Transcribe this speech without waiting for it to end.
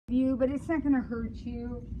you, but it's not going to hurt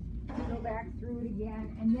you to go back through it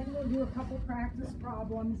again. And then we'll do a couple practice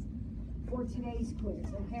problems for today's quiz,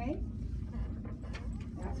 okay?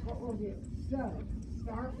 That's what we'll do. So,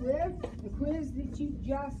 start with the quiz that you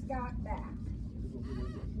just got back,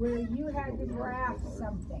 where you had to graph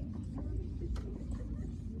something.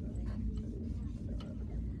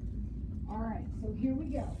 All right, so here we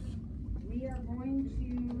go. We are going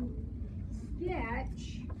to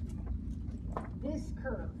sketch this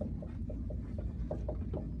curve.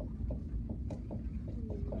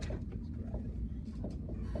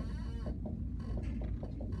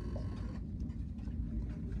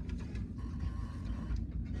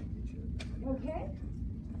 Okay?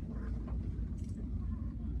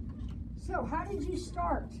 So how did you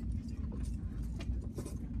start?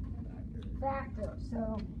 Factor.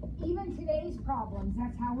 So even today's problems,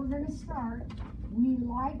 that's how we're going to start. We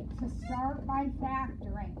like to start by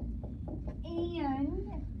factoring.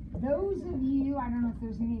 And those of you, I don't know if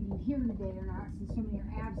there's any of you here today or not, since so many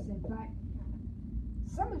are absent, but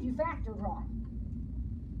some of you factored wrong.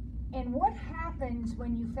 And what happens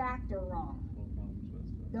when you factor wrong?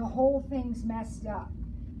 The whole thing's messed up.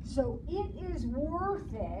 So it is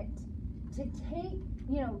worth it to take,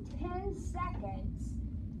 10 seconds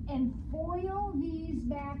and FOIL these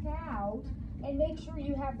back out and make sure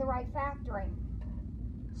you have the right factoring.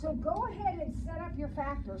 So go ahead and set up your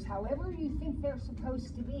factors however you think they're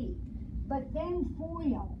supposed to be. But then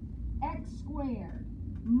FOIL x squared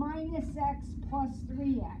minus x plus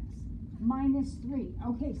 3x minus 3.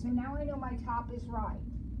 Okay, so now I know my top is right.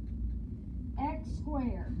 X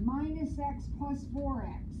squared minus x plus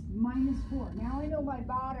 4x minus 4. Now I know my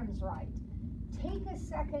bottom's right. Take a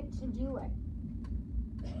second to do it.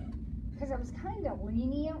 Because I was kind of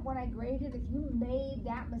lenient when I graded. If you made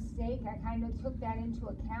that mistake, I kind of took that into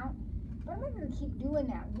account. But I'm not going to keep doing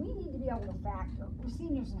that. We need to be able to factor. We're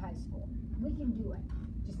seniors in high school. We can do it.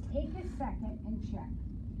 Just take a second and check.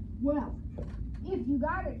 Well, if you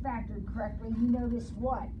got it factored correctly, you notice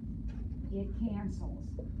what? It cancels.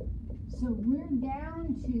 So we're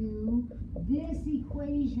down to this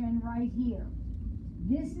equation right here.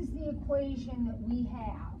 This is the equation that we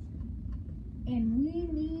have. And we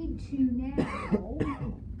need to now,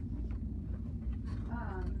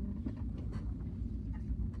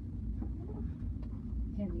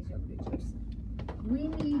 Henry's over to Joseph. We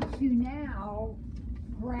need to now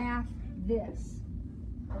graph this,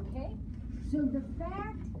 okay? So the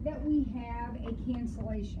fact that we have a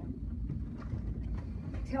cancellation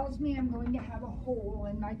tells me I'm going to have a hole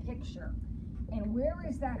in my picture. And where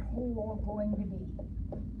is that hole going to be?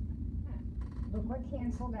 Look what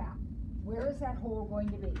canceled out. Where is that hole going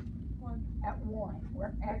to be? 1. At 1,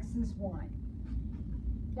 where x is 1.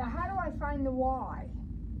 Now how do I find the y?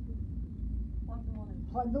 Plug the 1 in.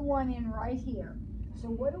 Plug the 1 in right here. So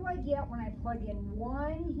what do I get when I plug in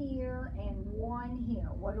 1 here and 1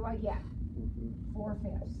 here? What do I get?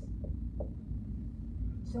 4/5.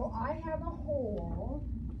 So I have a hole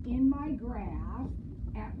in my graph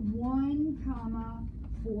at 1,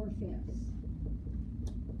 4/5.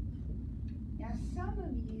 Now some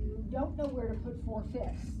of you don't know where to put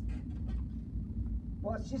 4/5.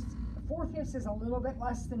 Well, it's just 4/5 is a little bit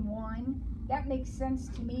less than 1. That makes sense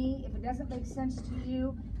to me. If it doesn't make sense to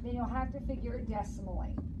you, then you'll have to figure it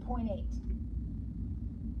decimally. 0.8.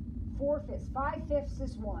 4/5. 5/5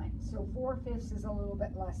 is 1. So 4/5 is a little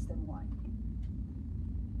bit less than 1.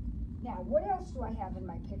 Now, what else do I have in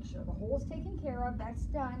my picture? The hole's taken care of. That's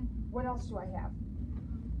done. What else do I have?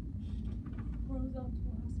 Horizontal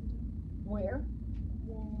asymptote. Where?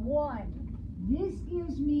 1. This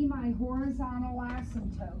gives me my horizontal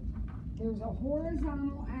asymptote. There's a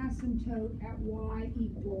horizontal asymptote at y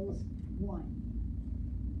equals 1.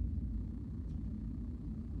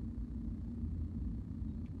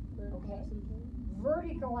 Okay.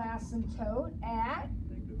 Vertical asymptote at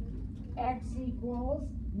x equals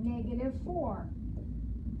 -4.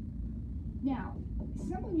 Now,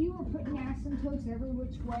 some of you are putting asymptotes every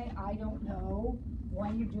which way. I don't know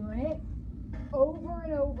why you're doing it. Over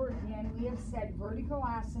and over again, we have said vertical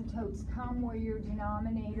asymptotes come where your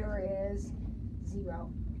denominator is 0.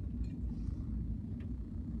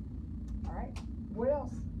 All right, what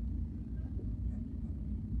else?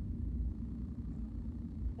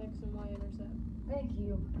 X and Y intercept. Thank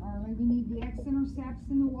you, Marley. We need the x-intercepts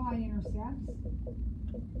and the y-intercepts.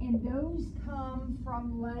 And those come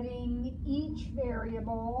from letting each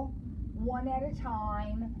variable, one at a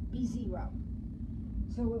time, be 0.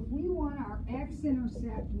 So if we want our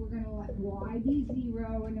x-intercept, we're going to let y be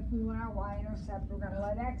 0, and if we want our y-intercept, we're going to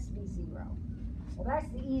let x be 0. Well, that's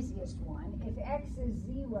the easiest one. If x is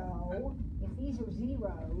 0, if these are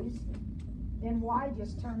zeros, then y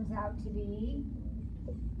just turns out to be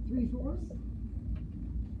 3/4.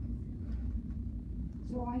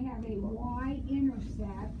 So I have a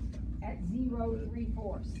y-intercept at 0,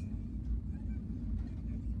 3/4.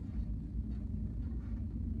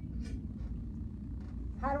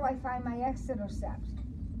 How do I find my x-intercept?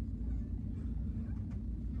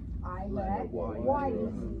 I let y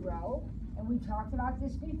to 0, and we talked about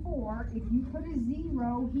this before. If you put a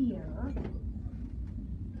 0 here,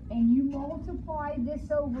 and you multiply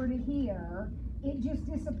this over to here, it just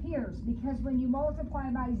disappears, because when you multiply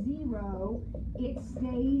by 0, it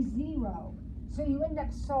stays 0. So you end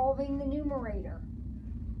up solving the numerator.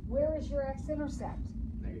 Where is your x-intercept?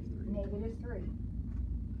 -3. -3.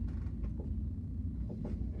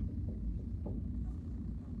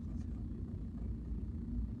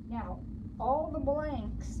 Now, all the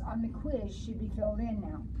blanks on the quiz should be filled in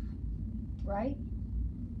now, right?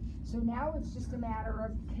 So now it's just a matter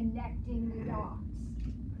of connecting the dots.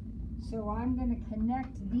 So I'm going to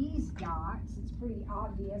connect these dots. It's pretty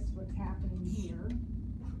obvious what's happening here.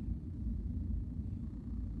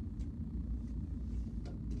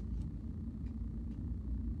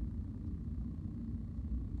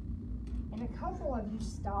 And a couple of you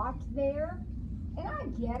stopped there, and I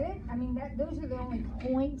get it. I mean, those are the only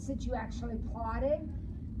points that you actually plotted.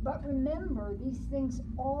 But remember, these things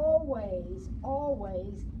always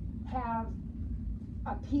have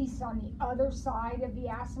a piece on the other side of the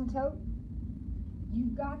asymptote.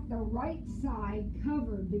 You've got the right side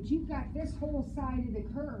covered, but you've got this whole side of the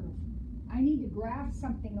curve. I need to graph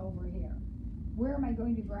something over here. Where am I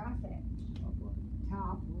going to graph it?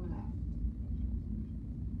 Top left.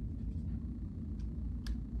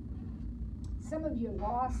 Some of you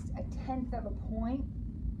lost 1/10 of a point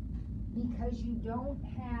because you don't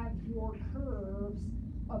have your curves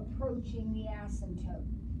approaching the asymptote.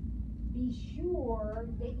 Be sure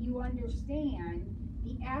that you understand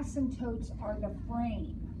the asymptotes are the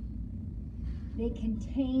frame. They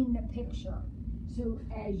contain the picture. So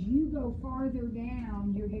as you go farther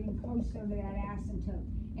down, you're getting closer to that asymptote.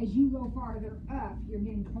 As you go farther up, you're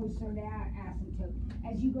getting closer to that asymptote.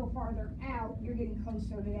 As you go farther out, you're getting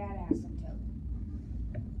closer to that asymptote.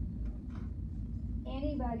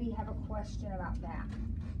 Anybody have a question about that?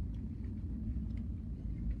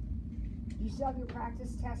 You still have your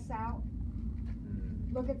practice tests out?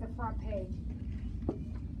 Look at the front page.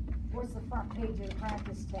 What's the front page of the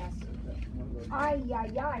practice test?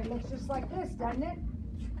 Looks just like this, doesn't it?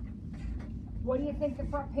 What do you think the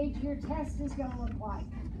front page of your test is going to look like?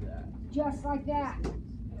 Just like that.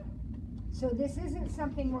 So this isn't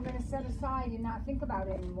something we're going to set aside and not think about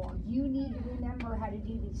anymore. You need to remember how to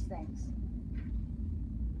do these things.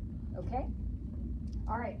 Okay?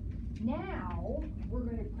 All right. Now we're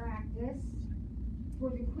going to practice for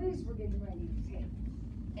the quiz we're getting ready to take.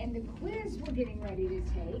 And the quiz we're getting ready to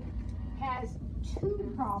take has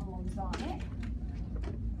 2 problems on it.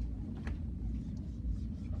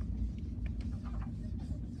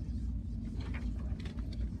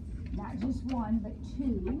 Not just 1, but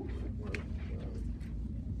 2.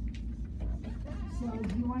 So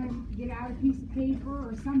if you want to get out a piece of paper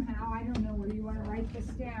or somehow, I don't know where you want to write this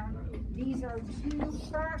down. These are 2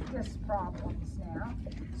 practice problems now.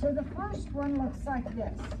 So the first one looks like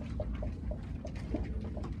this.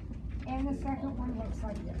 And the second one looks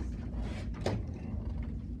like this.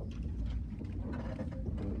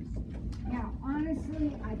 Now,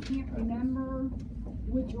 honestly, I can't remember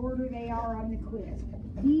which order they are on the quiz.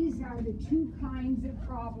 These are the 2 kinds of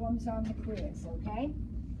problems on the quiz, okay?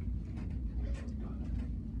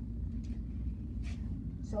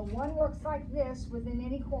 So one looks like this with an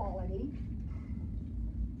inequality,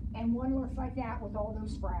 and one looks like that with all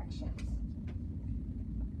those fractions.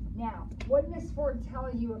 Now, what does this Ford tell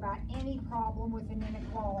you about any problem with an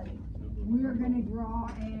inequality? We're going to draw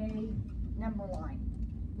a number line.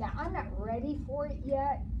 Now, I'm not ready for it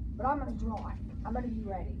yet, but I'm going to draw it. I'm going to be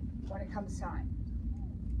ready when it comes time.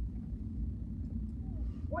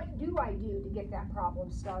 What do I do to get that problem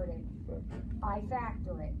started? I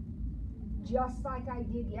factor it. Just like I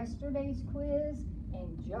did yesterday's quiz,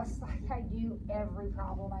 and just like I do every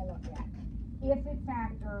problem I look at. If it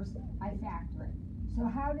factors, I factor it. So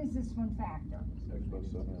how does this one factor?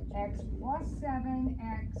 X plus 7,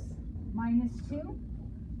 x minus 2.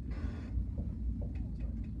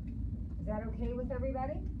 Is that okay with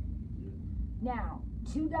everybody? Now,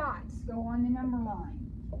 2 dots go on the number line.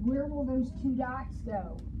 Where will those 2 dots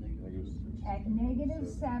go? At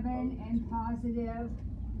 -7 and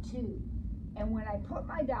 +2. And when I put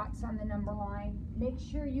my dots on the number line, make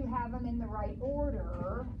sure you have them in the right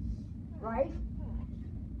order, right?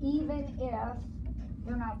 Even if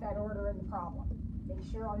they're not that order in the problem.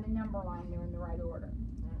 Make sure on the number line they're in the right order.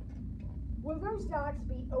 Will those dots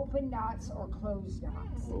be open dots or closed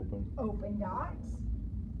dots? Open. Open dots.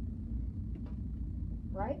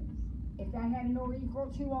 Right? If that had an or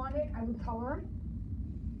equal to on it, I would color them.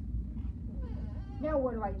 Now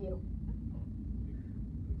what do?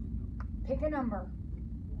 Pick a number.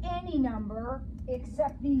 Any number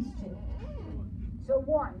except these two. So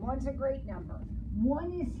 1. 1's a great number.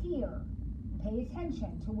 1 is here. Pay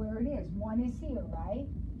attention to where it is. 1 is here, right?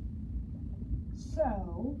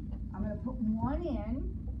 So I'm going to put 1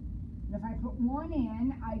 in. And if I put 1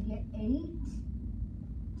 in, I get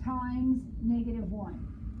 8 times negative 1.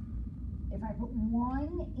 If I put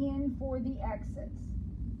 1 in for the x's,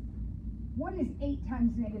 what is 8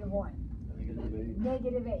 times negative 1? Negative 8.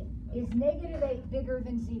 Negative 8. Is negative 8 bigger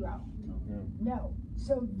than 0? No. No.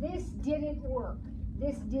 So this didn't work.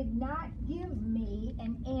 This did not give me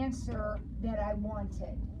an answer that I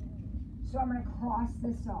wanted. So I'm going to cross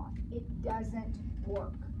this off. It doesn't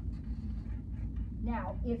work.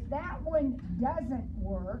 Now, if that one doesn't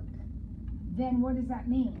work, then what does that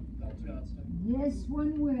mean? This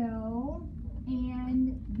one will,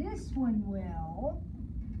 and this one will,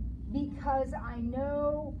 because I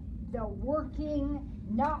know the working,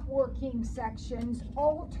 not working sections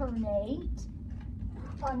alternate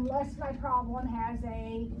unless my problem has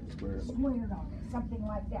a squared on it, something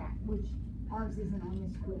like that, which ours isn't on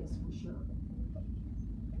this quiz for sure.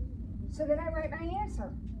 So then I write my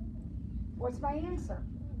answer. What's my answer?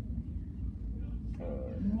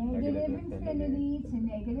 Negative infinity to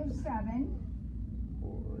negative 7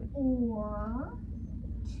 or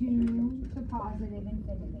 2 to positive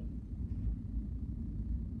infinity.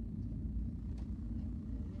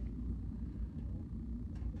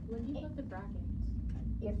 When do you put the brackets?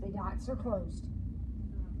 If the dots are closed.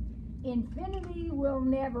 Infinity will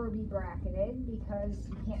never be bracketed because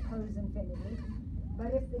you can't close infinity.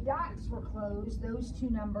 But if the dots were closed, those two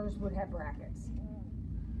numbers would have brackets.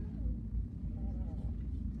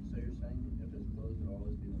 So you're saying if it's closed, it'll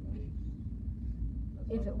always be in the middle?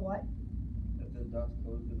 If it what? If the dot's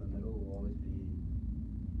closed in the middle, it will always be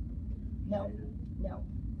No, shaded? no,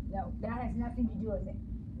 that has nothing to do with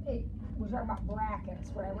it. We're talking about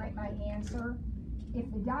brackets, where I write my answer. If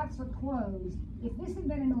the dots are closed, if this had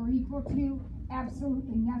been an or equal to,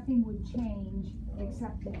 absolutely nothing would change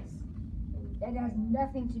except this. That has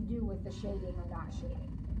nothing to do with the shading or not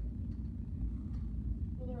shading.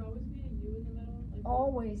 Will there always be a U in the middle? Like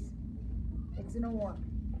Always. It's an or.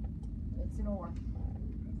 It's an or.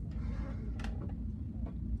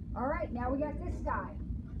 All right, now we got this guy.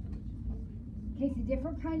 Okay, it's a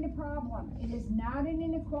different kind of problem. It is not an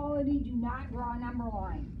inequality. Do not draw a number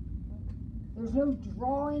line. There's no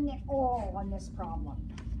drawing at all on this problem.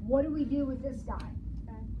 What do we do with this guy?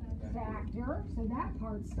 Factor. So that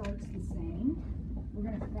part starts the same. We're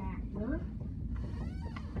going to factor.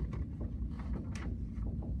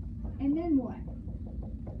 And then what?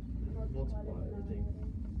 Multiply everything.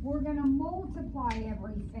 We're going to multiply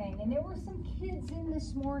everything. And there were some kids in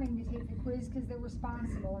this morning to take the quiz because they're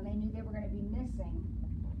responsible and they knew they were going to be missing.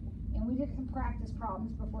 And we did some practice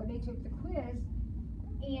problems before they took the quiz.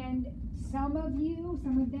 And some of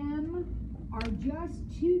them are just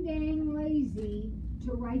too dang lazy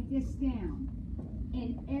to write this down.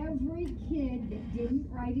 And every kid that didn't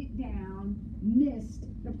write it down missed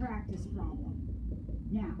the practice problem.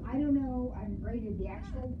 Now, I don't know, I haven't graded the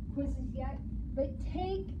actual quizzes yet, but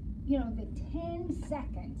take, the 10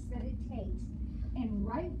 seconds that it takes and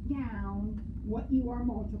write down what you are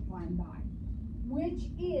multiplying by, which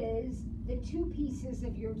is the two pieces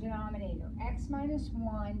of your denominator, x minus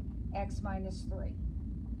 1, x minus 3.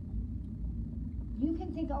 You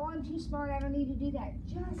can think, oh, I'm too smart, I don't need to do that.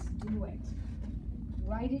 Just do it.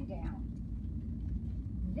 Write it down.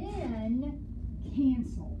 Then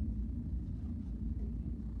cancel.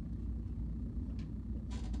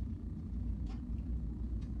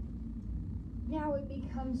 Now it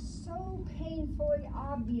becomes so painfully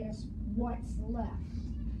obvious what's left.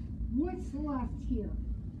 What's left here?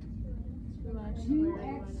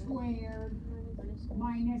 2x squared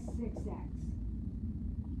minus 6x.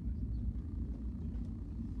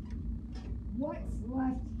 What's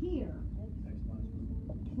left here?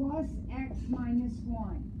 Plus x minus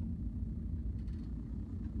 1.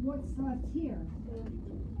 What's left here?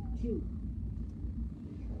 2.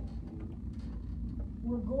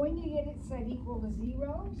 We're going to get it set equal to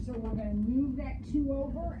 0, so we're going to move that 2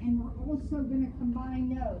 over, and we're also going to combine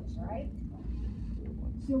those, right?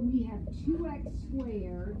 So we have 2x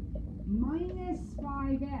squared minus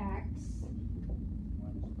 5x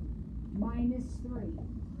minus 3.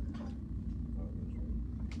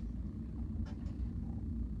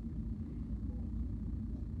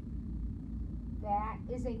 that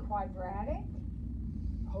is a quadratic.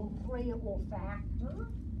 Hopefully it will factor.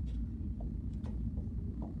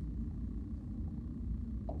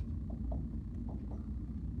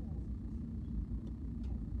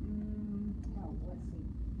 No, let's see.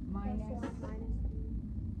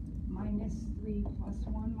 Minus 3 plus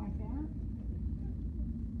 1 like that.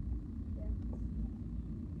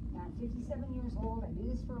 Now I'm 57 years old, I do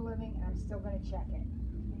this for a living, and I'm still gonna check it.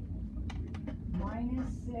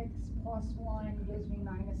 Minus 6 plus 1 gives me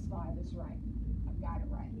minus 5, is right. I've got it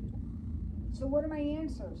right. So what are my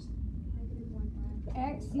answers?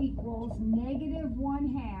 X equals negative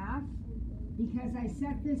 1/2, because I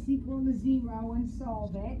set this equal to 0 and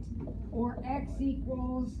solve it, or X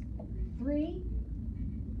equals 3.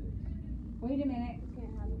 Wait a minute.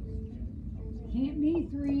 Can't be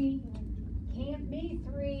 3. Can't be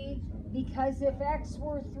 3, because if X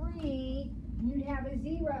were 3, you'd have a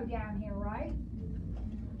 0 down here, right?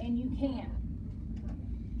 And you can't.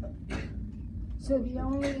 So the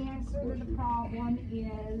only answer to the problem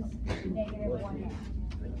is negative 1/2.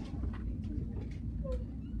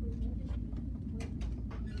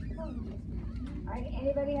 Alright,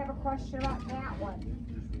 anybody have a question about that one?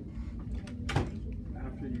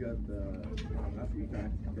 After you got the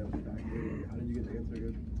factor, how did you get the answer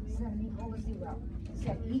good? Set it equal to 0.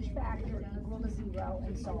 Set each factor equal to 0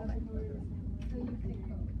 and solve it.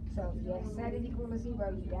 So if you set it equal to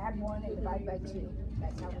 0, you add 1 and divide by 2.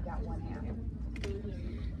 That's how we got 1/2.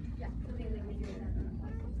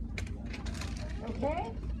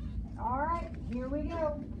 Okay? Alright, here we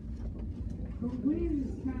go. Quiz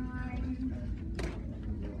time.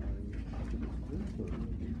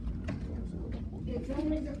 It's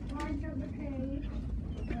only the front of the page.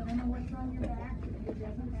 I don't know what's on your back. It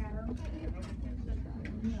doesn't matter.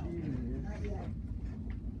 No, not yet.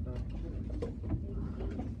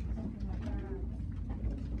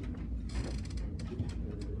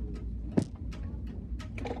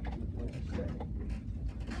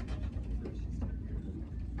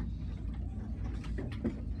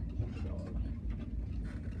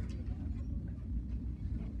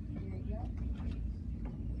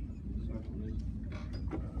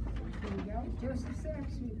 Joseph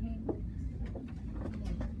Sims, sweet pea.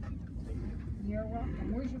 You're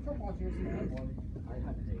welcome. Where's your football jersey, man? I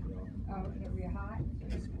had to take it off. Oh, okay, were you hot?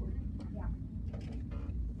 Yeah.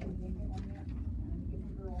 You didn't get one yet? Give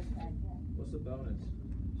the girls back yet. What's the bonus?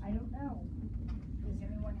 I don't know. Does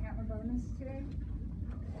anyone have a bonus today?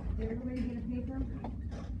 Did everybody get a paper?